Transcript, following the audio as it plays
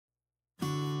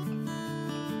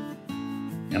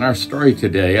In our story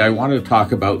today, I want to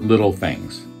talk about little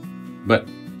things, but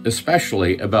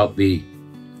especially about the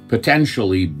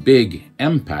potentially big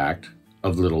impact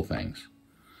of little things.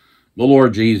 The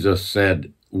Lord Jesus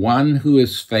said, "One who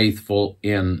is faithful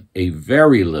in a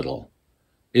very little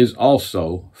is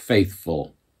also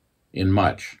faithful in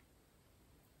much."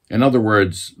 In other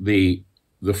words, the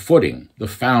footing, the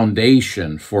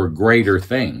foundation for greater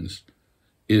things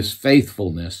is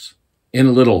faithfulness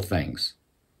in little things.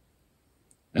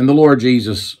 And the Lord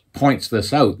Jesus points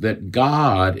this out, that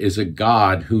God is a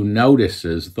God who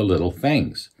notices the little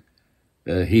things.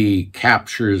 He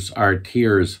captures our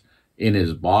tears in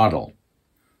his bottle.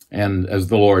 And as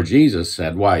the Lord Jesus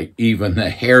said, why, even the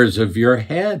hairs of your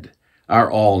head are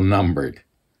all numbered.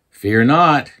 Fear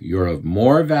not, you're of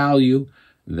more value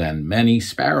than many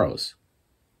sparrows.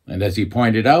 And as he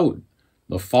pointed out,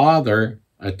 the Father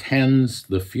attends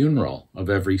the funeral of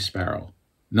every sparrow.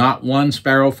 Not one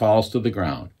sparrow falls to the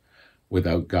ground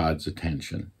without God's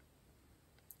attention.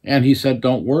 And he said,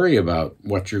 don't worry about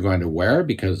what you're going to wear,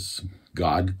 because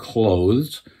God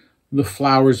clothes the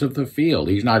flowers of the field.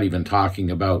 He's not even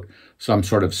talking about some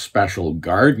sort of special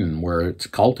garden where it's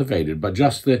cultivated, but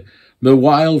just the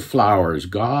wildflowers.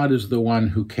 God is the one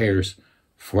who cares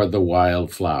for the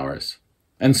wildflowers.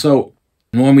 And so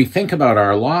when we think about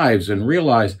our lives and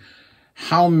realize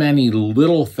how many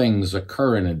little things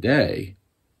occur in a day,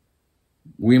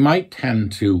 we might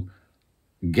tend to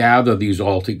gather these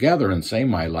all together and say,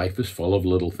 my life is full of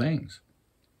little things.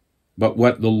 But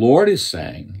what the Lord is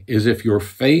saying is, if you're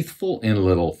faithful in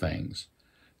little things,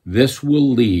 this will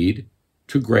lead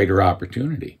to greater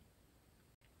opportunity.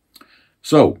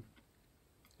 So,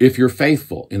 if you're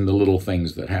faithful in the little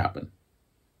things that happen,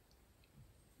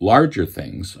 larger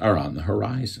things are on the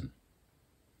horizon.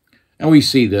 And we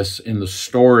see this in the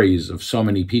stories of so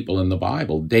many people in the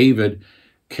Bible. David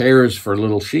cares for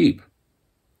little sheep,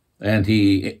 and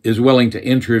he is willing to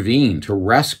intervene to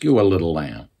rescue a little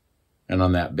lamb. And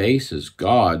on that basis,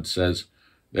 God says,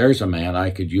 there's a man I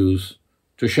could use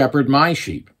to shepherd my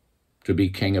sheep, to be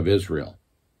king of Israel.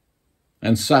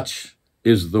 And such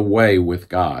is the way with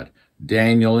God.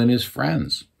 Daniel and his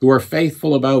friends, who are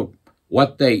faithful about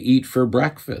what they eat for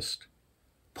breakfast,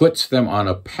 puts them on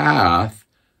a path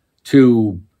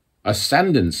to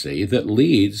ascendancy that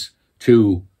leads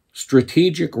to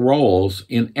strategic roles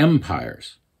in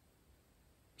empires.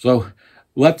 So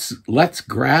let's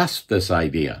grasp this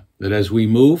idea that as we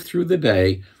move through the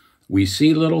day, we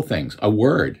see little things, a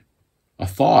word, a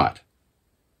thought.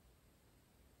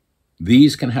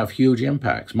 These can have huge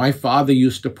impacts. My father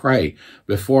used to pray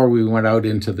before we went out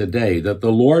into the day that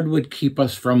the Lord would keep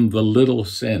us from the little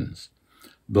sins,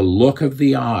 the look of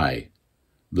the eye,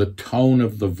 the tone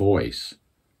of the voice,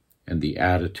 and the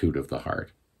attitude of the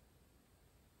heart.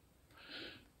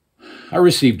 I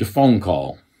received a phone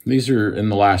call. These are in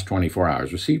the last 24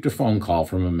 hours. Received a phone call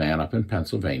from a man up in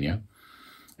Pennsylvania,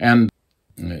 and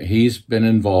he's been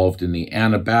involved in the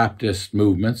Anabaptist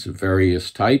movements of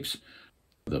various types,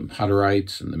 the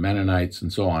Hutterites and the Mennonites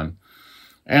and so on.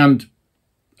 And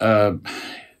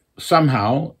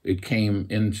somehow it came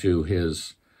into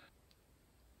his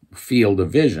field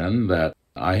of vision that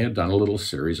I had done a little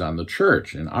series on the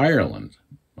church in Ireland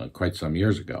quite some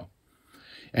years ago.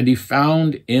 And he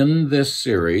found in this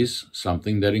series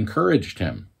something that encouraged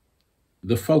him,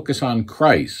 the focus on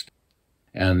Christ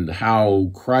and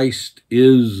how Christ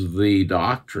is the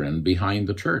doctrine behind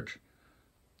the church.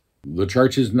 The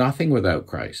church is nothing without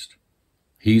Christ.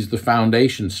 He's the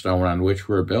foundation stone on which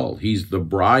we're built. He's the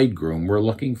bridegroom we're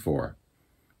looking for.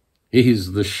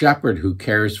 He's the shepherd who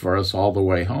cares for us all the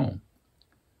way home.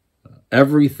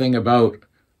 Everything about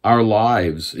our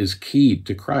lives is keyed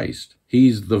to Christ.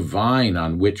 He's the vine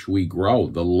on which we grow,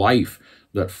 the life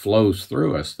that flows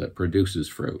through us that produces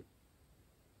fruit.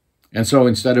 And so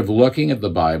instead of looking at the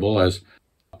Bible as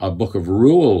a book of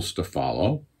rules to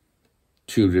follow,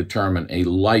 to determine a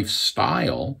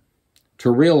lifestyle,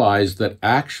 to realize that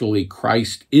actually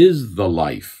Christ is the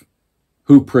life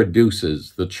who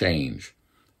produces the change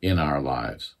in our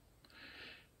lives.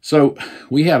 So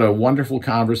we had a wonderful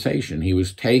conversation. He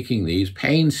was taking these,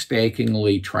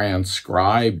 painstakingly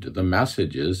transcribed the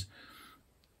messages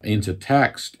into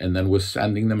text, and then was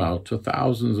sending them out to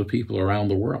thousands of people around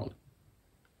the world.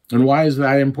 And why is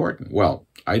that important? Well,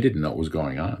 I didn't know what was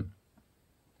going on.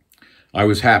 I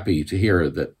was happy to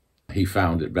hear that he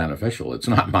found it beneficial. It's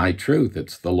not my truth,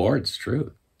 it's the Lord's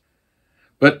truth.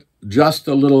 But just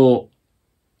a little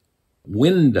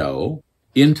window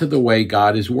into the way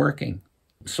God is working.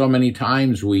 So many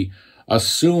times we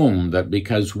assume that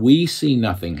because we see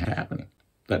nothing happening,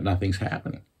 that nothing's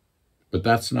happening. But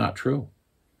that's not true.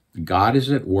 God is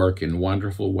at work in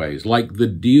wonderful ways, like the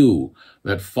dew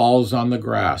that falls on the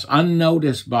grass,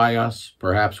 unnoticed by us,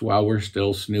 perhaps while we're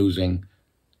still snoozing.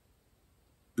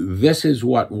 This is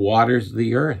what waters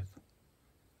the earth.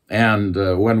 And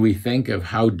when we think of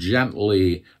how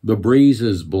gently the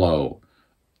breezes blow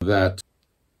that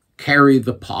carry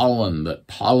the pollen, that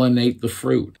pollinate the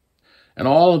fruit, and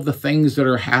all of the things that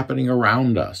are happening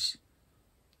around us,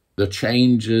 the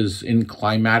changes in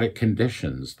climatic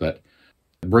conditions that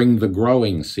bring the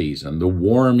growing season, the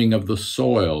warming of the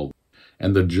soil,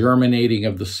 and the germinating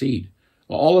of the seed.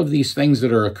 All of these things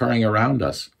that are occurring around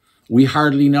us, we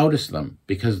hardly notice them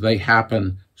because they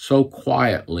happen so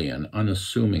quietly and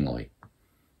unassumingly.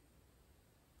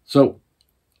 So,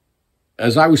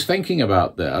 as I was thinking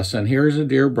about this, and here's a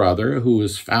dear brother who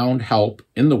has found help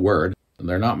in the Word, and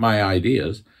they're not my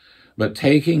ideas, but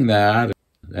taking that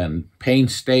and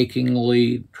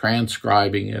painstakingly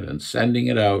transcribing it and sending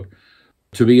it out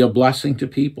to be a blessing to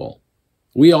people.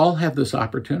 We all have this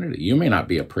opportunity. You may not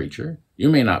be a preacher. You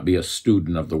may not be a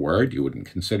student of the Word. You wouldn't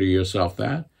consider yourself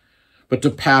that. But to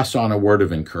pass on a word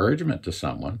of encouragement to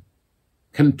someone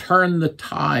can turn the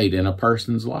tide in a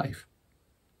person's life.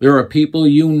 There are people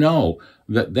you know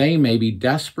that they may be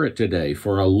desperate today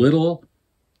for a little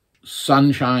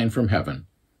sunshine from heaven,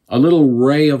 a little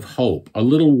ray of hope, a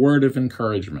little word of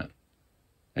encouragement.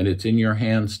 And it's in your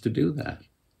hands to do that.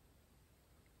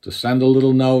 To send a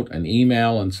little note, an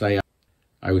email, and say,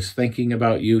 I was thinking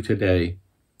about you today,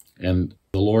 and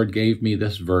the Lord gave me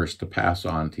this verse to pass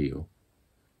on to you.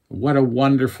 What a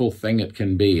wonderful thing it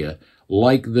can be,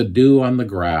 like the dew on the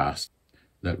grass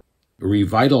that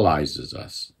revitalizes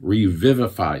us,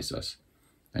 revivifies us,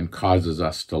 and causes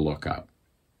us to look up.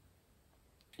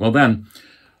 Well, then,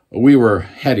 we were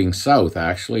heading south,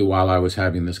 actually, while I was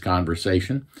having this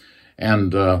conversation,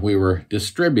 and we were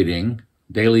distributing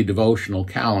daily devotional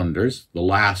calendars, the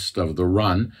last of the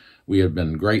run. We had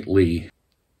been greatly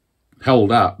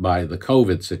held up by the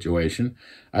COVID situation.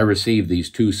 I received these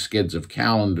 2 skids of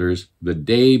calendars the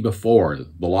day before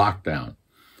the lockdown,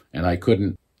 and I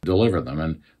couldn't deliver them.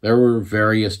 And there were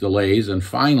various delays, and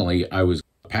finally I was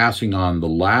passing on the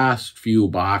last few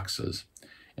boxes,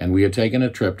 and we had taken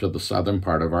a trip to the southern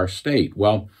part of our state.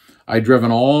 Well, I'd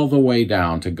driven all the way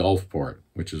down to Gulfport,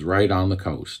 which is right on the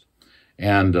coast.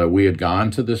 And we had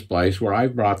gone to this place where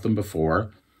I've brought them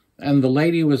before, and the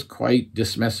lady was quite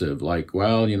dismissive, like,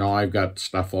 well, you know, I've got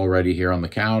stuff already here on the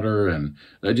counter, and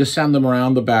just send them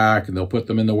around the back, and they'll put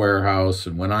them in the warehouse,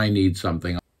 and when I need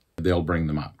something, they'll bring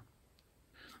them up.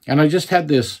 And I just had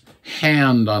this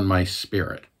hand on my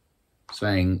spirit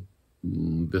saying,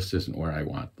 this isn't where I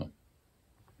want them.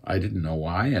 I didn't know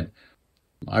why, and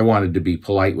I wanted to be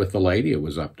polite with the lady. It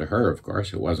was up to her, of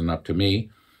course. It wasn't up to me.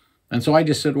 And so I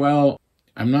just said, well,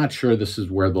 I'm not sure this is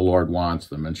where the Lord wants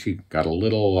them. And she got a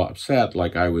little upset,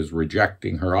 like I was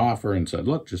rejecting her offer, and said,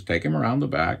 look, just take him around the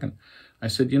back. And I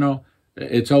said, you know,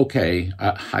 it's okay.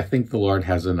 I think the Lord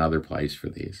has another place for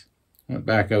these. Went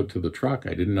back out to the truck.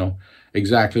 I didn't know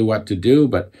exactly what to do,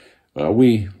 but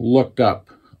we looked up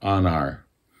on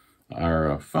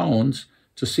our phones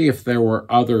to see if there were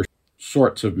other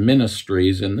sorts of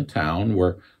ministries in the town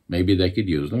where maybe they could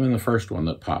use them. And the first one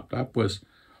that popped up was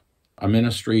a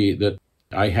ministry that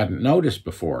I hadn't noticed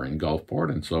before in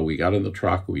Gulfport. And so we got in the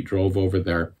truck, we drove over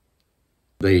there.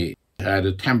 They had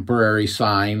a temporary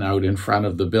sign out in front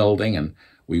of the building, and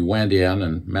we went in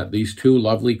and met these 2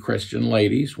 lovely Christian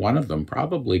ladies, one of them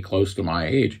probably close to my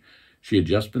age. She had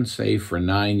just been saved for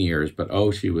 9 years, but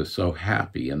oh, she was so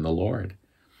happy in the Lord.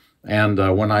 And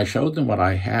when I showed them what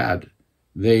I had,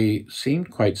 they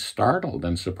seemed quite startled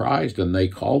and surprised, and they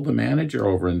called the manager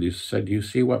over and said, you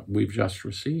see what we've just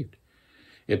received?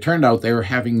 It turned out they were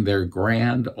having their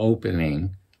grand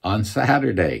opening on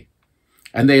Saturday,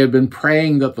 and they had been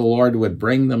praying that the Lord would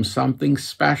bring them something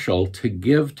special to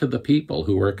give to the people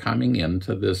who were coming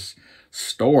into this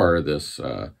store, this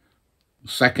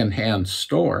secondhand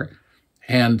store,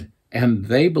 and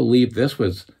they believed this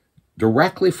was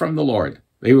directly from the Lord.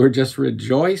 They were just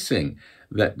rejoicing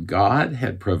that God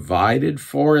had provided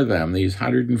for them these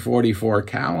 144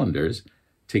 calendars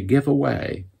to give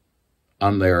away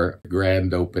on their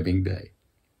grand opening day.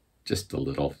 Just a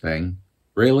little thing,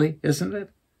 really, isn't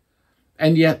it?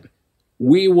 And yet,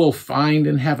 we will find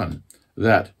in heaven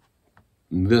that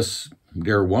this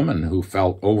dear woman who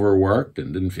felt overworked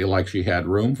and didn't feel like she had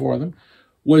room for them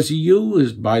was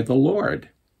used by the Lord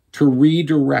to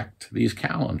redirect these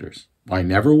calendars. I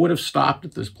never would have stopped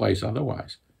at this place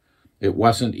otherwise. It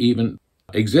wasn't even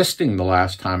existing the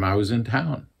last time I was in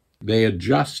town. They had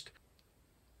just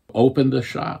opened the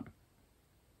shop.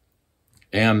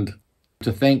 And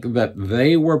to think that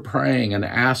they were praying and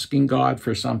asking God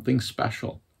for something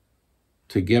special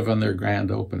to give on their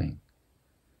grand opening.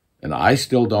 And I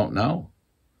still don't know,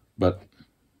 but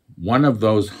one of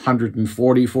those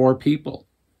 144 people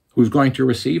who's going to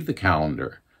receive the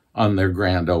calendar on their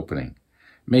grand opening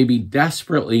may be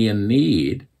desperately in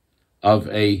need of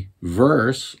a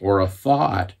verse or a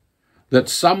thought that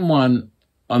someone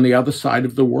on the other side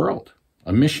of the world,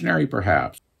 a missionary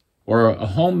perhaps, or a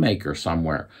homemaker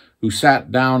somewhere, who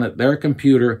sat down at their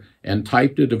computer and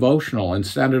typed a devotional and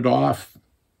sent it off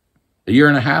a year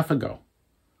and a half ago,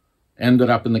 ended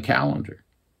up in the calendar.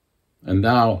 And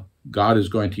now God is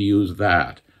going to use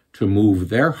that to move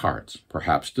their hearts,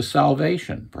 perhaps to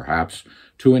salvation, perhaps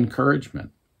to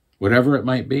encouragement, whatever it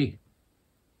might be.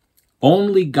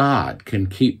 Only God can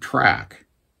keep track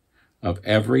of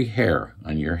every hair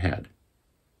on your head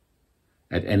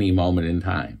at any moment in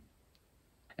time.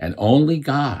 And only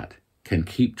God can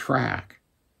keep track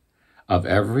of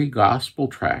every gospel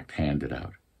tract handed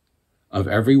out, of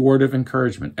every word of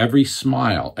encouragement, every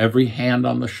smile, every hand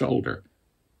on the shoulder,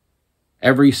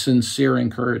 every sincere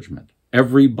encouragement,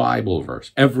 every Bible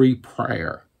verse, every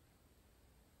prayer,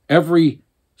 every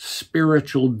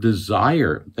spiritual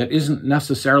desire that isn't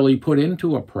necessarily put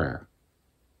into a prayer,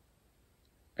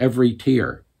 every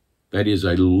tear that is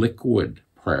a liquid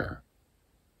prayer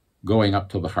going up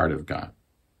to the heart of God.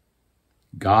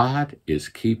 God is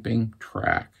keeping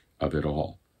track of it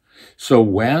all. So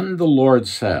when the Lord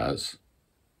says,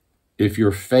 if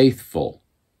you're faithful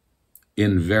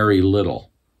in very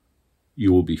little,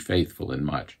 you will be faithful in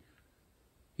much,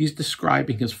 he's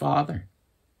describing his Father.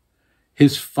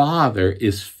 His Father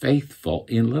is faithful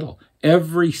in little.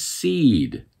 Every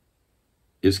seed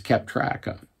is kept track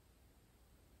of.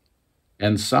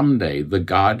 And someday, the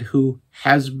God who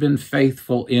has been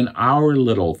faithful in our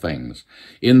little things,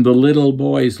 in the little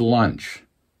boy's lunch,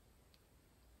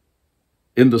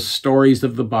 in the stories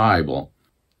of the Bible,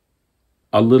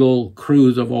 a little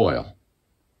cruse of oil,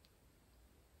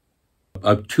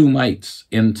 of 2 mites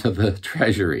into the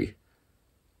treasury,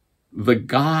 the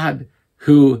God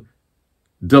who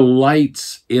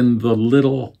delights in the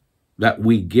little that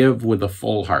we give with a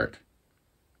full heart,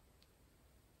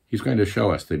 he's going to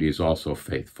show us that he's also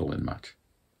faithful in much.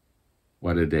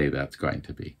 What a day that's going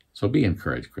to be. So be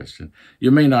encouraged, Christian. You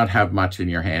may not have much in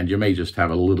your hand. You may just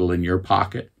have a little in your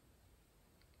pocket.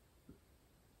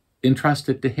 Entrust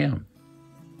it to him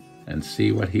and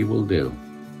see what he will do.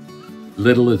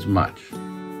 Little is much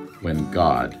when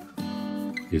God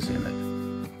is in it.